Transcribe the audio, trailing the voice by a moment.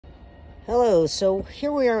Hello, so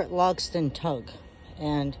here we are at Logsdon Tug,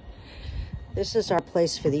 and this is our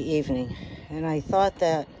place for the evening. And I thought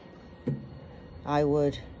that I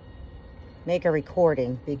would make a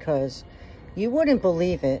recording because you wouldn't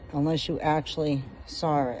believe it unless you actually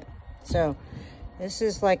saw it. So this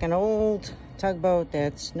is like an old tugboat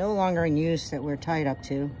that's no longer in use that we're tied up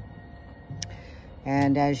to.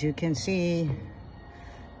 And as you can see,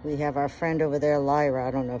 we have our friend over there, Lyra. I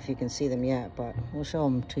don't know if you can see them yet, but we'll show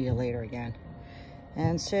them to you later again.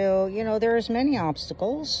 And so, you know, there's many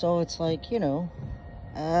obstacles. So it's like, you know,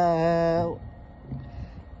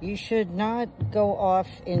 you should not go off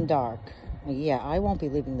in dark. Yeah, I won't be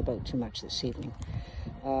leaving the boat too much this evening.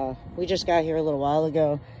 We just got here a little while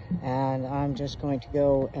ago, and I'm just going to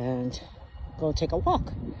go take a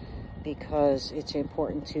walk because it's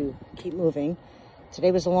important to keep moving. Today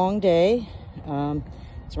was a long day.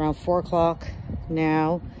 It's around 4 o'clock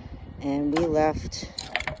now, and we left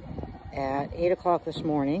at 8 o'clock this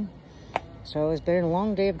morning. So it's been a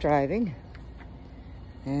long day of driving.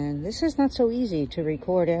 And this is not so easy to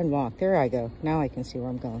record and walk. There I go. Now I can see where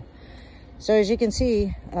I'm going. So as you can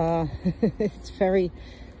see, it's very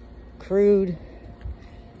crude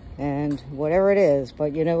and whatever it is.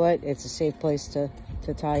 But you know what? It's a safe place to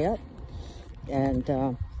tie up. And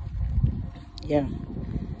yeah.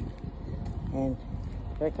 And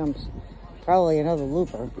there comes probably another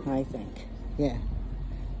looper, I think. Yeah.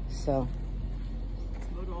 So.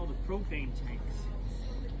 Look at all the propane tanks.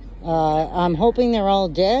 I'm hoping they're all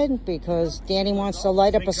dead because Danny wants to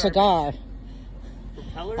light up a cigar.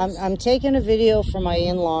 I'm taking a video for my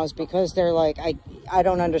in-laws because they're like, I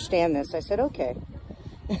don't understand this. I said, okay.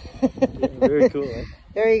 Yeah, very cool. Huh?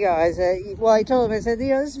 There you go. I said, well, I told him, I said, you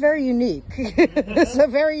know, this is very unique. It's a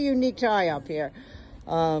very unique tie up here.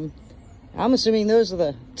 I'm assuming those are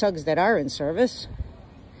the tugs that are in service.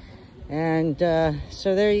 And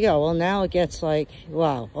so there you go. Well, now it gets like,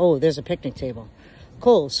 wow. Oh, there's a picnic table.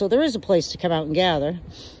 Cool. So there is a place to come out and gather,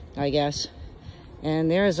 I guess. And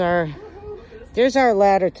there's our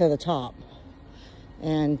ladder to the top.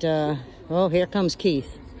 And, oh, here comes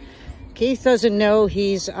Keith. Keith doesn't know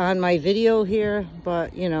he's on my video here,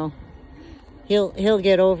 but, you know, he'll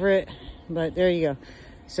get over it. But there you go.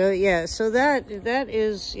 So, yeah, so that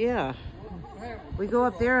is, yeah. We go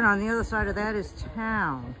up there, and on the other side of that is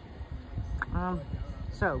town.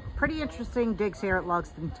 So, pretty interesting digs here at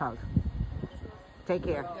Logsdon Tug. Take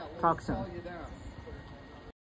care. Talk soon.